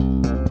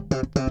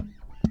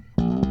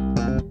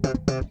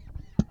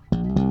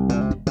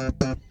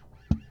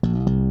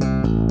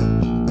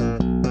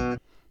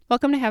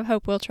Welcome to Have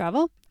Hope Will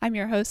Travel. I'm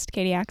your host,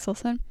 Katie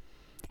Axelson.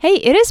 Hey,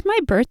 it is my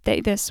birthday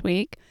this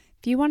week.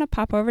 If you want to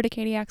pop over to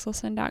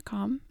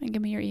katieaxelson.com and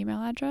give me your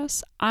email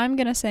address, I'm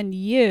going to send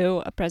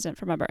you a present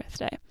for my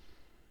birthday.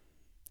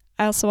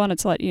 I also wanted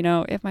to let you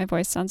know if my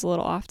voice sounds a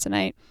little off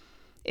tonight.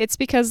 It's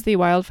because the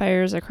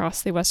wildfires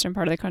across the western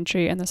part of the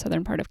country and the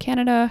southern part of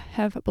Canada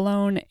have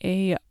blown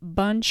a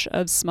bunch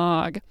of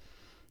smog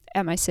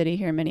at my city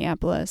here in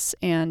Minneapolis,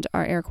 and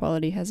our air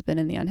quality has been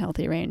in the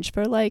unhealthy range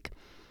for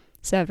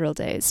several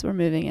days. We're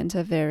moving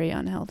into very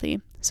unhealthy.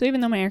 So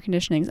even though my air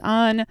conditioning's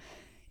on,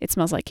 it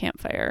smells like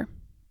campfire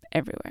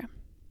everywhere.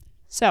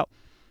 So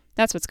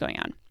that's what's going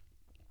on.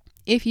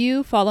 If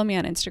you follow me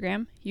on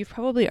Instagram, you've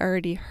probably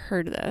already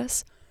heard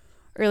this.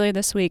 Earlier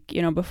this week,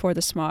 before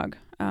the smog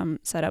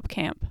set up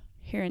camp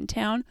here in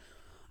town,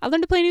 I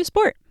learned to play a new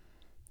sport.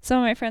 Some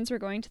of my friends were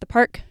going to the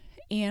park,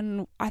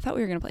 and I thought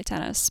we were going to play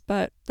tennis,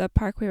 but the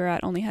park we were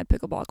at only had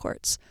pickleball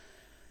courts.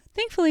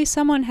 Thankfully,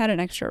 someone had an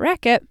extra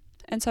racket,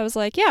 and so I was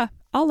like, yeah,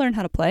 I'll learn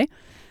how to play.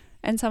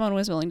 And someone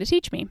was willing to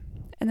teach me.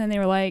 And then they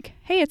were like,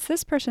 hey, it's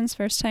this person's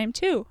first time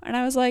too. And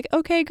I was like,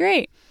 okay,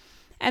 great.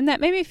 And that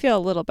made me feel a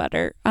little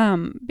better.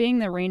 Being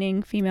the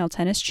reigning female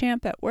tennis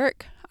champ at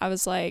work, I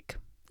was like,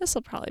 this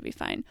will probably be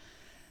fine.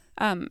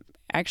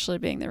 Actually,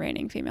 being the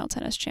reigning female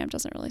tennis champ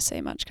doesn't really say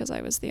much because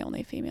I was the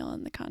only female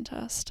in the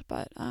contest.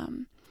 But I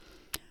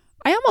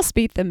almost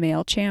beat the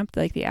male champ,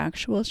 like the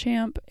actual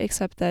champ,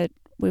 except that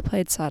we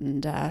played sudden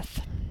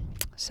death.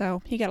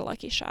 So he got a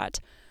lucky shot.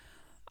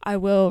 I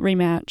will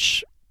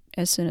rematch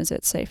as soon as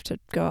it's safe to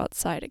go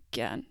outside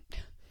again.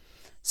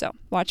 So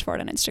watch for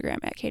it on Instagram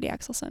at Katie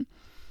Axelson.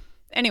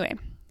 Anyway,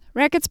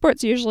 racket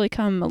sports usually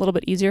come a little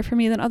bit easier for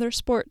me than other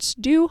sports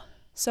do.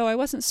 So I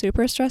wasn't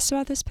super stressed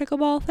about this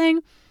pickleball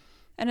thing.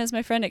 And as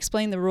my friend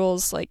explained the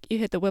rules, you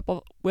hit the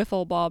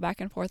wiffle ball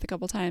back and forth a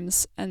couple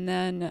times. And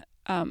then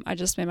I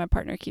just made my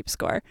partner keep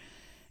score.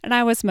 And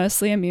I was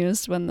mostly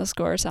amused when the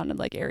score sounded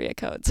like area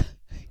codes.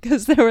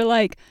 Because they were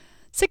like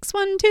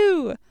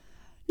 612,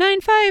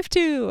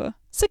 952,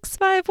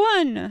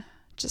 651.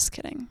 Just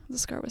kidding. The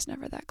score was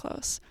never that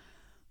close.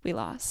 We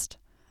lost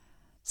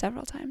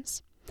several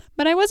times.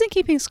 But I wasn't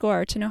keeping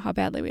score to know how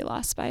badly we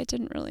lost by. It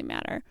didn't really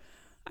matter.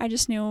 I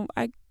just knew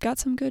I got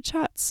some good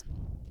shots.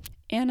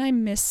 And I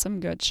missed some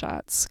good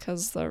shots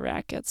because the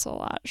racket's a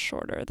lot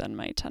shorter than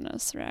my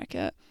tennis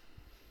racket.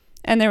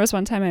 And there was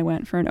one time I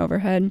went for an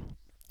overhead,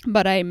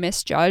 but I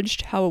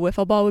misjudged how a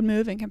wiffle ball would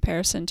move in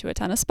comparison to a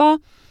tennis ball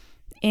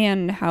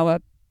and how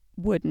a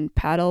wooden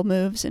paddle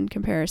moves in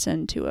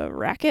comparison to a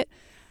racket.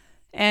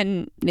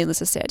 And needless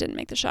to say, I didn't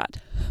make the shot.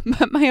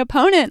 But my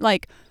opponent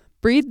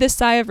breathed this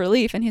sigh of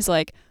relief, and he's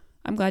like,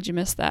 I'm glad you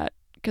missed that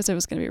because it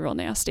was going to be real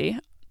nasty.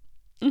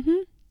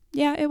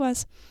 Yeah, it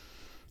was.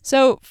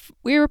 So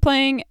we were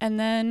playing, and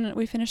then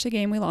we finished the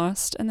game, we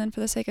lost, and then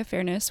for the sake of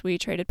fairness, we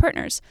traded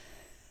partners.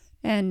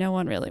 And no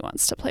one really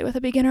wants to play with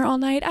a beginner all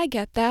night. I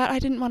get that. I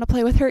didn't want to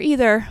play with her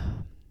either.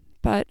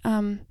 But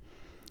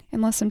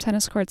unless some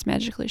tennis courts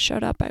magically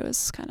showed up, I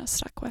was kind of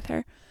stuck with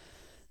her.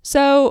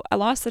 So I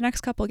lost the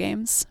next couple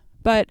games.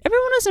 But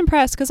everyone was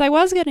impressed because I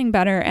was getting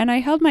better, and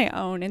I held my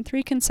own in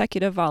 3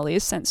 consecutive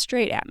volleys sent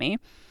straight at me.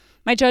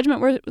 My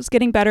judgment was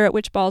getting better at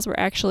which balls were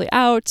actually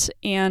out,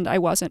 and I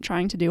wasn't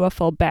trying to do a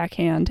full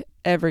backhand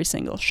every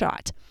single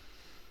shot.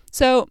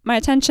 So my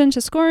attention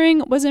to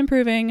scoring was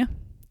improving,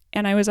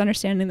 and I was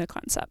understanding the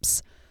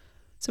concepts.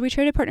 So we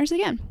traded partners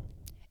again.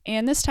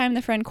 And this time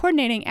the friend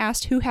coordinating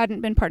asked who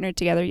hadn't been partnered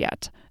together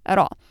yet at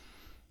all.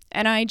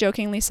 And I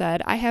jokingly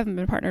said, I haven't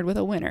been partnered with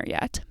a winner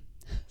yet.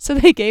 So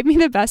they gave me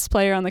the best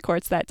player on the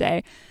courts that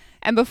day.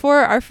 And before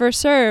our first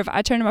serve,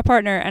 I turned to my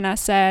partner and I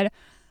said,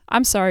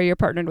 I'm sorry you're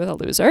partnered with a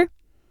loser.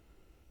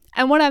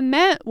 And what I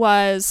meant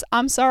was,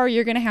 I'm sorry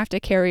you're going to have to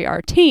carry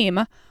our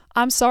team.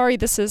 I'm sorry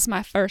this is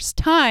my first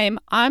time.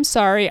 I'm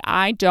sorry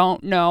I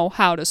don't know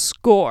how to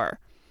score.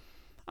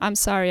 I'm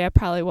sorry I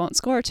probably won't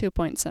score 2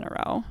 points in a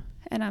row.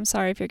 And I'm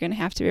sorry if you're going to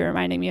have to be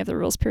reminding me of the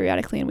rules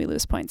periodically and we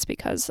lose points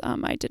because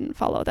I didn't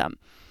follow them.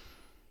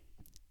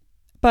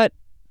 But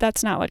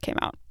that's not what came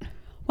out.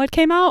 What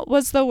came out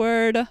was the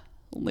word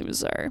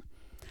loser.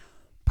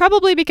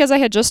 Probably because I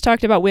had just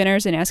talked about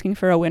winners and asking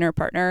for a winner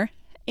partner.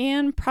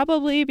 And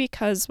probably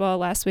because,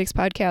 last week's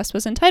podcast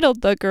was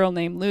entitled The Girl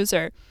Named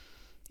Loser.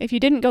 If you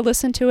didn't go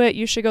listen to it,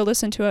 you should go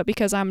listen to it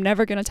because I'm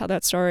never going to tell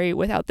that story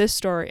without this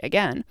story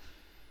again.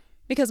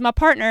 Because my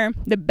partner,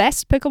 the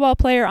best pickleball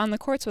player on the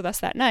courts with us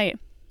that night,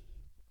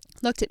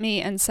 looked at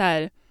me and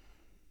said,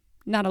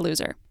 not a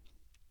loser,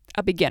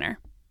 a beginner.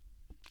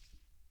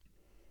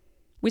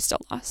 We still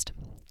lost.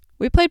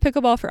 We played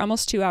pickleball for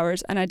almost 2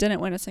 hours and I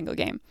didn't win a single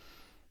game.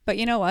 But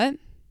you know what?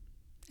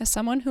 As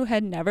someone who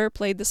had never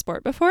played the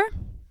sport before,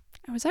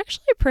 I was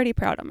actually pretty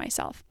proud of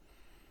myself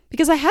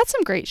because I had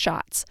some great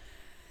shots.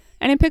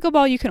 And in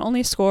pickleball, you can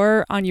only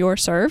score on your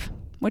serve,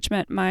 which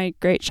meant my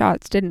great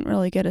shots didn't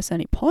really get us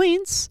any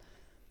points,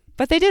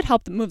 but they did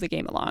help move the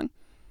game along.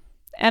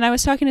 And I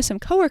was talking to some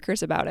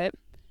coworkers about it,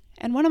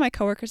 and one of my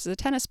coworkers is a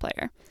tennis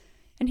player.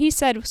 And he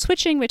said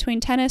switching between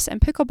tennis and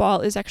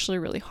pickleball is actually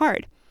really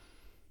hard.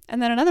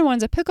 And then another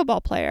one's a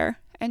pickleball player,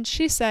 and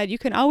she said you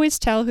can always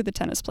tell who the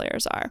tennis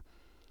players are.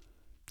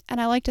 And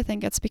I like to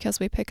think it's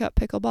because we pick up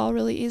pickleball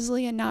really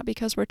easily and not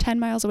because we're 10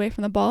 miles away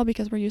from the ball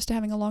because we're used to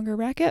having a longer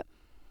racket.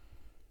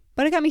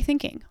 But it got me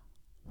thinking,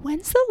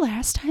 when's the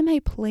last time I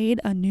played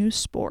a new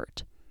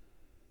sport?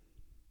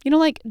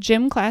 Like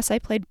gym class, I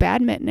played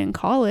badminton in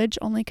college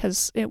only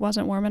because it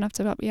wasn't warm enough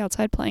to be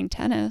outside playing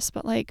tennis.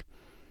 But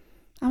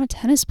I'm a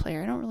tennis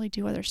player. I don't really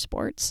do other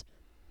sports.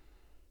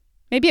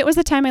 Maybe it was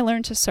the time I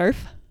learned to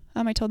surf.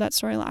 I told that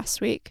story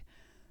last week.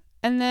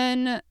 And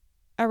then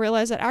I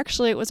realized that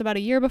actually it was about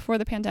a year before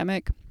the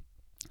pandemic.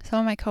 Some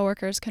of my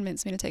coworkers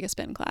convinced me to take a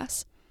spin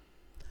class.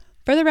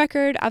 For the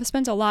record, I've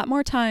spent a lot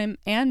more time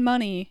and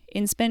money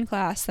in spin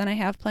class than I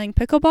have playing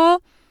pickleball.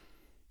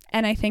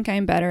 And I think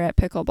I'm better at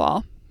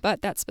pickleball.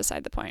 But that's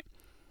beside the point.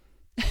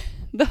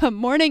 The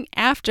morning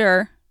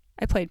after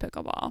I played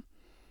pickleball,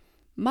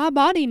 my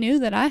body knew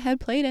that I had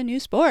played a new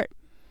sport.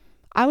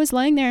 I was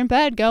laying there in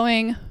bed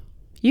going,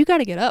 you got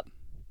to get up.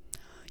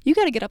 You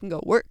got to get up and go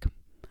to work.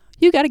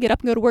 You got to get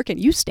up and go to work, and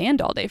you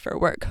stand all day for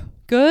work.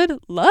 Good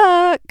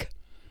luck.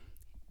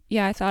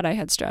 Yeah, I thought I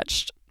had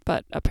stretched,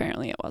 but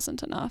apparently it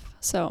wasn't enough.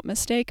 So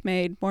mistake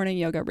made. Morning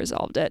yoga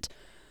resolved it.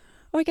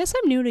 Oh, I guess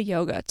I'm new to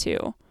yoga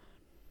too.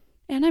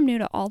 And I'm new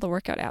to all the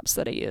workout apps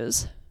that I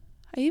use.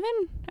 I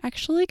even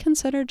actually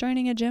considered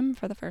joining a gym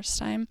for the first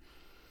time.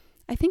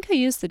 I think I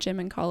used the gym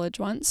in college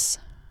once.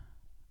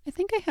 I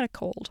think I had a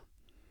cold.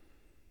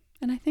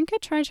 And I think I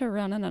tried to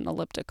run on an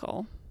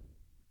elliptical.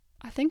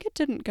 I think it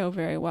didn't go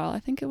very well. I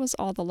think it was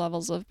all the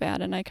levels of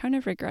bad, and I kind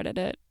of regretted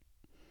it.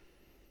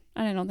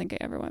 And I don't think I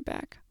ever went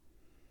back.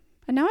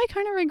 And now I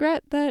kind of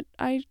regret that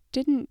I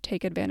didn't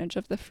take advantage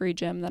of the free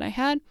gym that I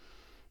had.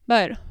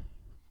 But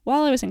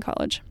while I was in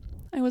college,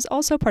 I was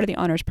also part of the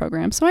honors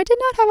program, so I did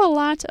not have a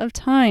lot of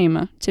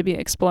time to be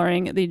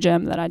exploring the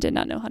gym that I did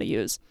not know how to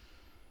use.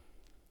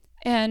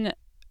 And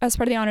as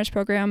part of the honors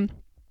program,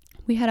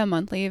 we had a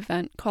monthly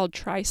event called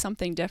Try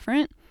Something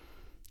Different.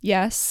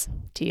 Yes,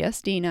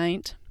 TSD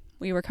night.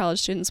 We were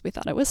college students. We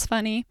thought it was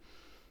funny.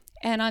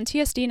 And on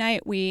TSD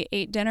night, we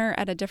ate dinner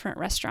at a different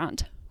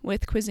restaurant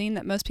with cuisine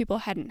that most people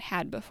hadn't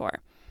had before.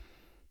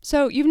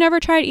 So you've never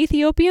tried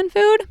Ethiopian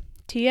food?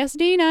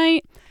 TSD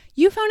night.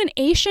 You found an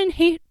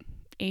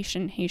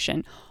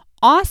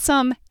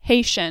awesome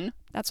Haitian,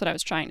 that's what I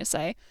was trying to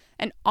say,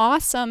 an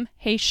awesome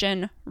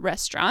Haitian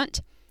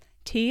restaurant.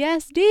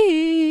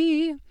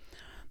 TSD.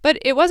 But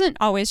it wasn't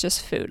always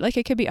just food.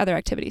 It could be other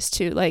activities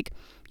too.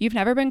 You've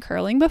never been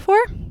curling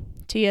before?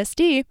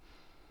 TSD.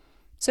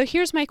 So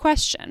here's my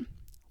question.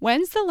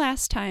 When's the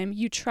last time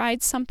you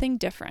tried something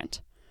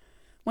different?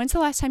 When's the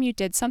last time you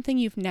did something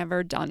you've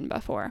never done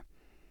before?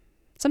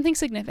 Something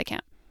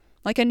significant,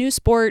 like a new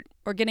sport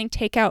or getting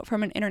takeout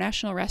from an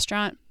international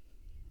restaurant.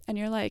 And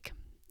you're like,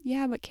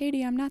 yeah, but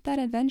Katie, I'm not that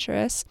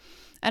adventurous.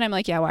 And I'm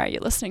like, yeah, why are you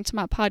listening to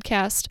my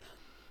podcast?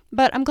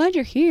 But I'm glad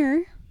you're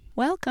here.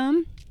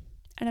 Welcome.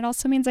 And it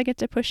also means I get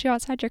to push you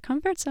outside your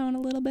comfort zone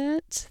a little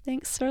bit.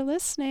 Thanks for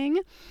listening.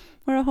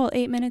 We're a whole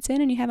 8 minutes in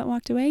and you haven't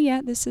walked away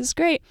yet. This is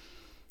great.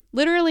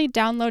 Literally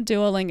download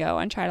Duolingo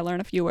and try to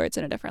learn a few words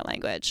in a different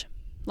language.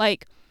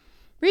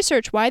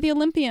 Research why the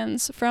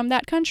Olympians from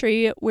that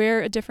country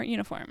wear a different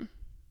uniform.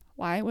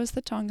 Why was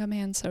the Tonga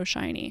man so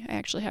shiny? I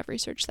actually have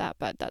researched that,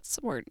 but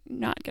we're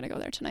not going to go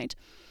there tonight.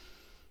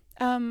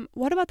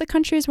 What about the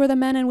countries where the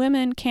men and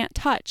women can't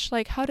touch?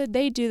 How did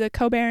they do the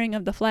co-bearing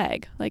of the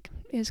flag?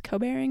 Is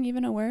co-bearing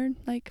even a word?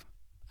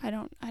 I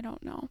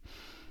don't know.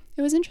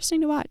 It was interesting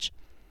to watch.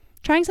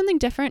 Trying something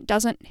different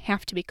doesn't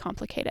have to be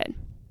complicated.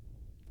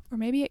 Or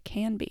maybe it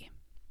can be.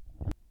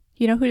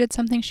 You know who did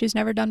something she's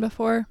never done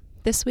before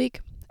this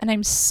week? And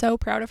I'm so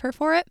proud of her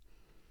for it?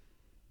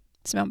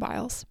 Simone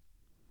Biles.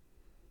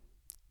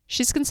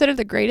 She's considered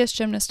the greatest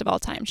gymnast of all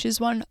time.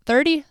 She's won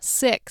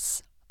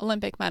 36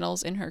 Olympic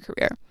medals in her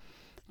career.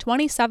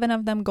 27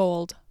 of them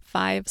gold,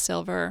 5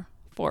 silver,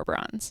 4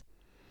 bronze.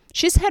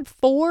 She's had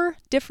 4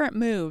 different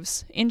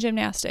moves in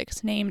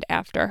gymnastics named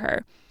after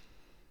her.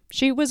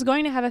 She was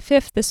going to have a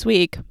 5th this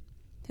week,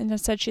 and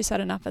instead she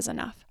said enough is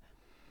enough.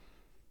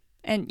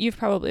 And you've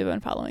probably been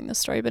following this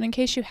story, but in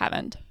case you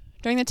haven't,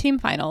 during the team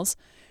finals,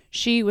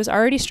 she was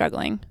already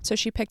struggling, so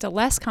she picked a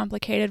less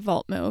complicated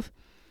vault move,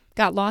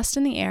 got lost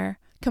in the air,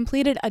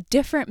 completed a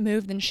different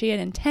move than she had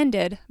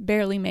intended,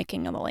 barely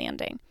making the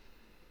landing.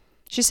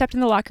 She stepped in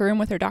the locker room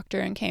with her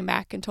doctor and came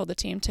back and told the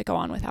team to go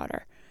on without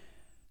her.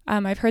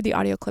 I've heard the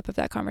audio clip of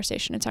that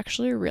conversation. It's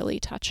actually really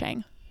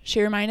touching.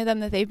 She reminded them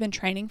that they've been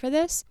training for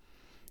this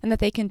and that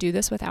they can do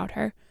this without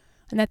her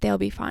and that they'll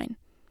be fine.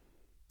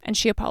 And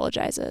she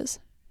apologizes.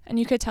 And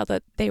you could tell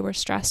that they were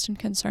stressed and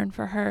concerned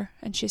for her,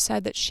 and she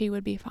said that she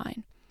would be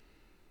fine.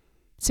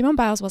 Simone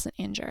Biles wasn't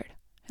injured,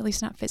 at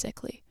least not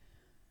physically.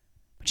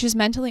 But she was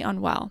mentally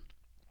unwell.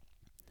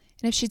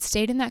 And if she'd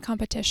stayed in that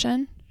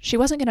competition, she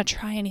wasn't going to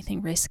try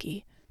anything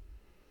risky.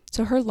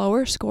 So her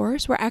lower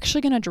scores were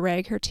actually going to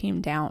drag her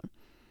team down.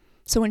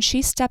 So when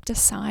she stepped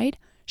aside,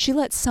 she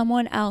let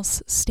someone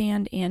else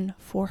stand in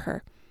for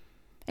her.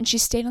 And she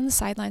stayed on the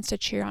sidelines to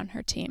cheer on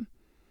her team.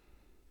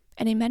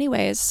 And in many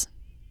ways,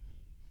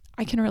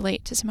 I can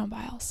relate to Simone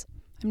Biles.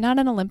 I'm not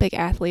an Olympic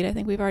athlete. I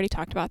think we've already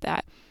talked about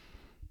that.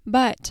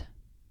 But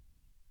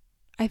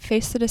I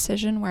faced the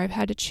decision where I've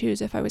had to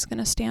choose if I was going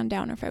to stand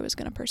down or if I was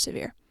going to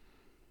persevere.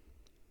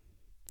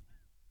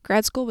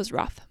 Grad school was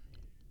rough.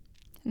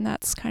 And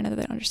that's kind of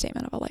the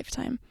understatement of a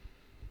lifetime.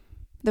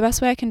 The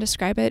best way I can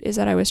describe it is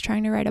that I was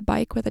trying to ride a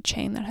bike with a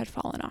chain that had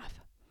fallen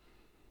off.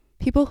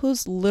 People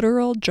whose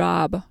literal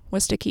job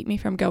was to keep me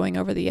from going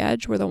over the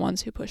edge were the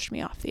ones who pushed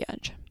me off the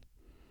edge.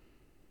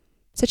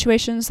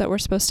 Situations that were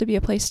supposed to be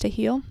a place to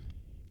heal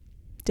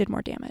did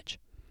more damage.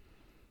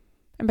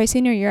 And by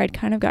senior year, I'd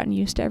kind of gotten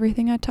used to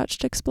everything I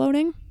touched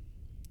exploding.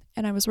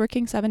 And I was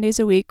working 7 days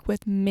a week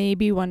with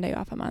maybe 1 day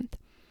off a month.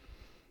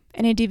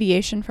 Any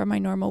deviation from my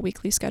normal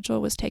weekly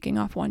schedule was taking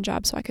off one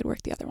job so I could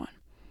work the other one.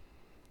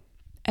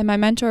 And my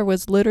mentor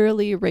was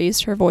literally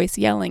raised her voice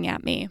yelling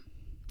at me,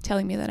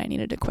 telling me that I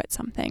needed to quit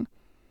something.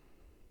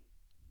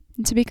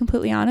 And to be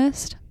completely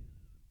honest,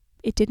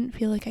 it didn't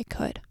feel like I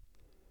could.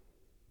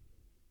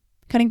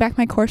 Cutting back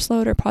my course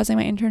load or pausing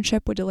my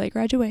internship would delay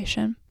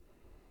graduation.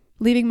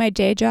 Leaving my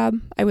day job,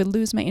 I would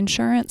lose my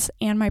insurance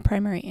and my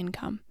primary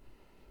income.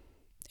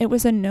 It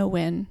was a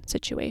no-win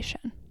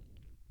situation.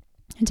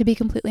 And to be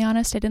completely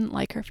honest, I didn't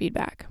like her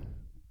feedback.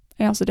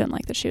 I also didn't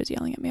like that she was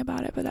yelling at me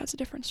about it, but that's a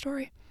different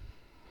story.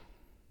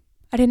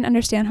 I didn't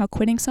understand how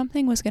quitting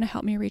something was going to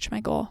help me reach my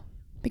goal,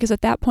 because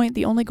at that point,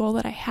 the only goal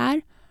that I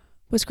had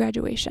was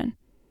graduation.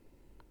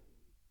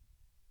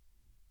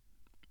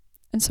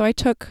 And so I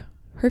took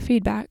her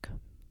feedback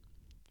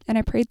and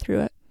I prayed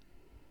through it.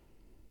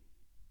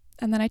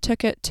 And then I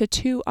took it to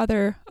 2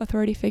 other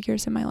authority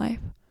figures in my life,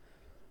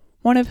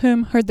 one of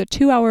whom heard the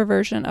 2-hour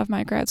version of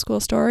my grad school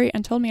story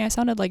and told me I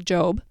sounded like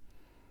Job.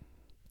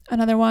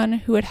 Another one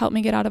who had helped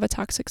me get out of a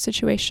toxic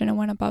situation and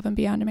went above and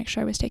beyond to make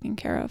sure I was taken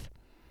care of.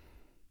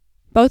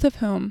 Both of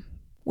whom,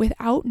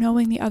 without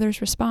knowing the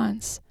other's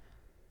response,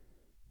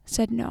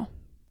 said, no,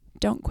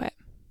 don't quit.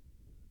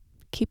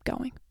 Keep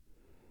going.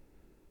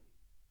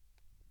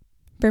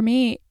 For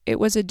me, it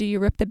was do you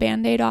rip the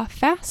Band-Aid off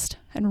fast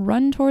and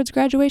run towards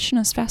graduation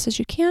as fast as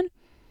you can?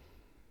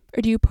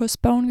 Or do you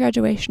postpone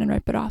graduation and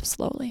rip it off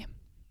slowly?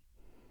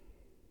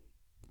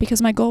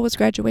 Because my goal was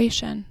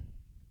graduation,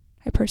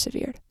 I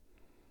persevered.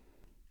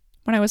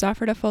 When I was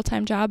offered a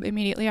full-time job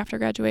immediately after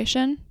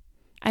graduation,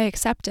 I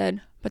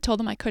accepted, but told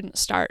them I couldn't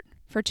start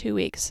for 2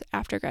 weeks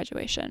after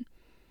graduation.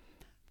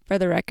 For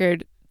the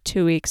record,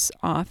 2 weeks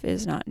off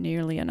is not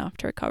nearly enough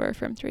to recover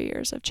from 3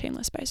 years of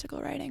chainless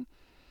bicycle riding.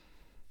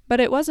 But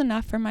it was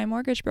enough for my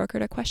mortgage broker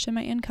to question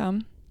my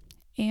income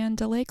and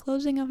delay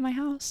closing of my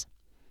house.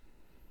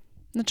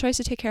 And the choice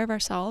to take care of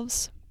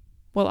ourselves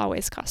will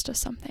always cost us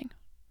something.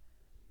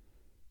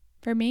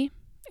 For me,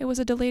 it was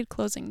a delayed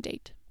closing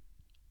date.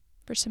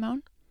 For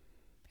Simone,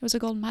 it was a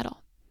gold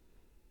medal.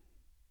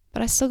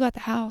 But I still got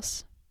the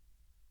house.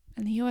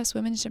 And the U.S.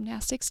 women's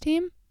gymnastics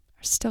team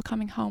are still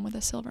coming home with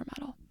a silver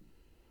medal.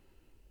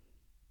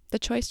 The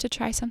choice to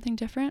try something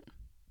different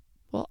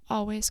will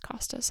always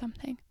cost us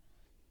something.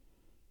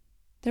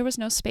 There was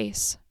no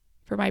space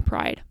for my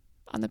pride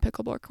on the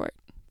pickleball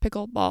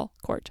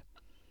court.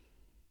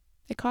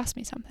 It cost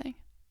me something.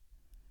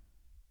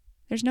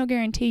 There's no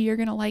guarantee you're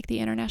going to like the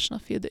international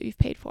food that you've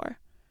paid for.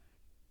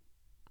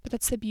 But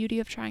that's the beauty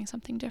of trying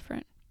something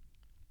different.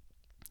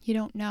 You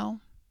don't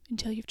know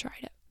until you've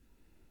tried it.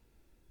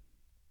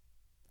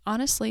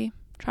 Honestly,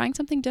 trying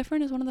something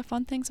different is one of the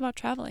fun things about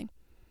traveling.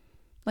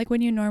 Like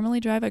when you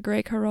normally drive a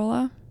gray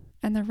Corolla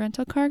and the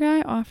rental car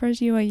guy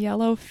offers you a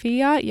yellow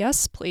Fiat,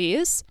 yes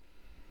please.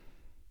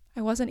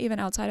 I wasn't even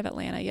outside of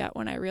Atlanta yet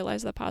when I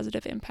realized the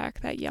positive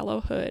impact that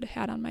yellow hood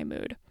had on my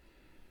mood.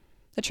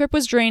 The trip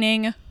was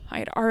draining. I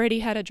had already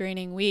had a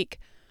draining week.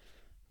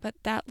 But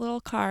that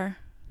little car,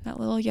 that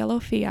little yellow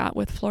Fiat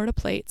with Florida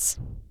plates,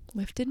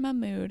 lifted my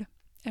mood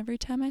every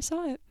time I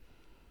saw it.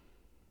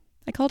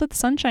 I called it the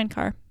Sunshine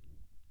Car.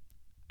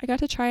 I got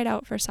to try it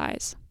out for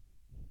size.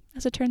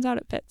 As it turns out,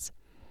 it fits.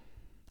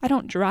 I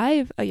don't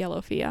drive a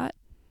yellow Fiat,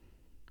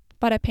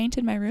 but I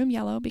painted my room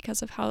yellow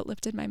because of how it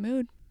lifted my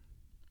mood.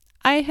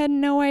 I had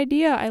no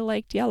idea I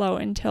liked yellow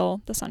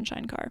until the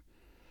Sunshine Car.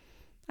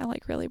 I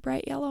like really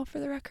bright yellow, for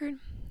the record.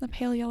 The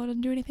pale yellow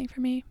doesn't do anything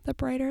for me. The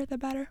brighter, the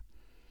better.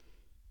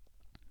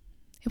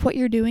 If what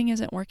you're doing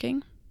isn't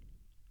working,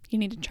 you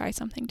need to try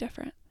something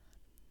different.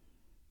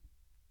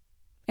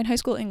 In high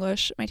school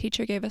English, my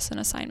teacher gave us an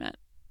assignment.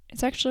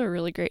 It's actually a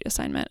really great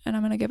assignment, and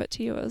I'm going to give it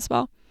to you as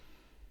well.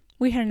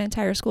 We had an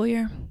entire school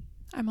year.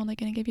 I'm only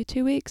going to give you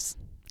 2 weeks,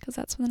 because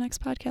that's when the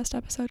next podcast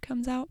episode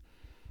comes out.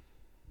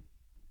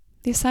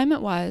 The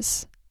assignment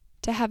was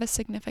to have a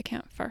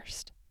significant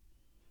first.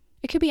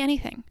 It could be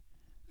anything.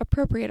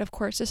 Appropriate, of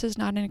course. This is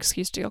not an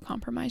excuse to go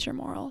compromise your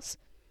morals.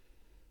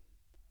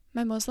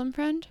 My Muslim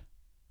friend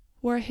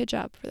wore a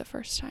hijab for the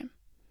first time.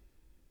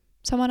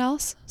 Someone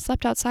else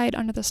slept outside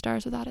under the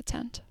stars without a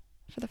tent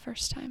for the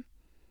first time.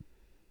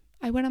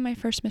 I went on my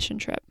first mission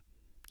trip.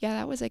 Yeah,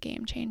 that was a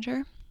game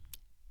changer.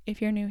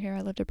 If you're new here,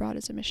 I lived abroad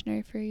as a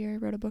missionary for a year. I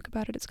wrote a book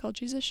about it. It's called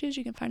Jesus Shoes.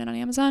 You can find it on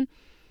Amazon.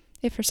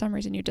 If for some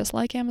reason you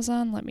dislike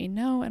Amazon, let me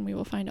know and we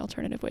will find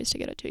alternative ways to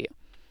get it to you.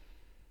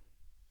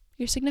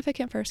 Your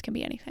significant first can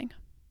be anything.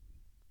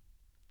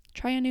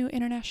 Try a new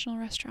international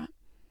restaurant.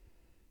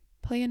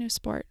 Play a new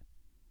sport.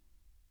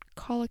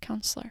 Call a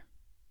counselor.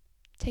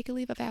 Take a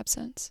leave of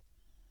absence.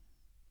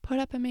 Put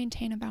up and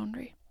maintain a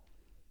boundary.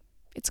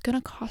 It's going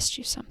to cost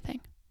you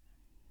something.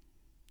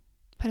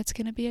 But it's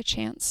going to be a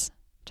chance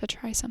to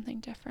try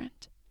something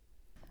different.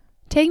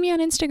 Tag me on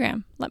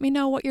Instagram. Let me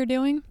know what you're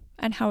doing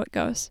and how it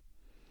goes.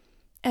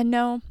 And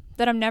know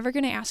that I'm never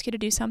going to ask you to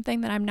do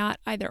something that I'm not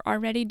either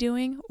already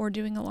doing or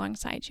doing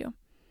alongside you.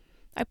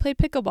 I played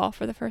pickleball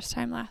for the first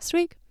time last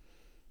week.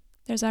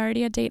 There's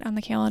already a date on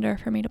the calendar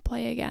for me to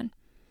play again.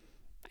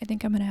 I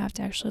think I'm going to have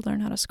to actually learn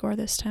how to score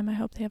this time. I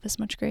hope they have as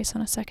much grace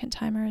on a second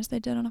timer as they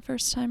did on a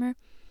first timer.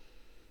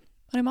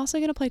 But I'm also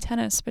going to play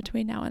tennis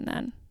between now and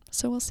then.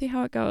 So we'll see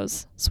how it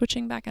goes,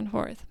 switching back and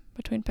forth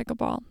between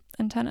pickleball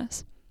and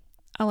tennis.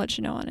 I'll let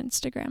you know on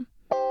Instagram.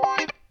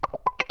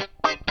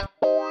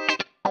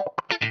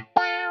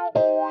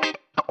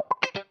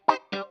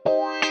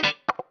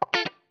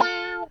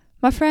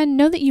 My friend,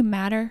 know that you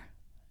matter.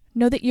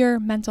 Know that your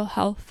mental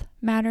health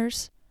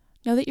matters.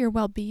 Know that your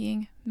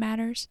well-being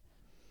matters.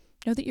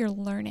 Know that your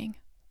learning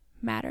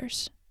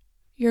matters.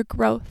 Your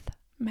growth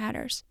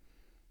matters,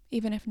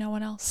 even if no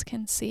one else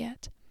can see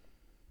it.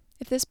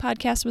 If this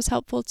podcast was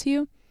helpful to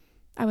you,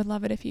 I would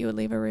love it if you would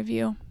leave a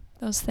review.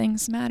 Those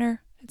things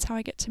matter. It's how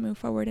I get to move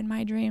forward in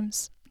my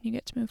dreams. You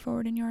get to move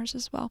forward in yours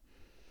as well.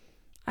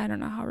 I don't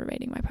know how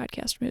rating my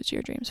podcast moves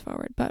your dreams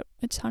forward, but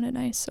it sounded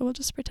nice, so we'll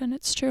just pretend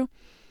it's true.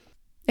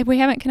 If we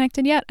haven't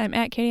connected yet, I'm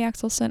at Katie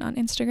Axelson on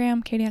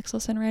Instagram, Katie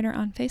Axelson Writer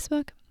on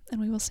Facebook,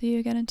 and we will see you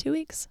again in 2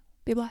 weeks.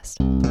 Be blessed.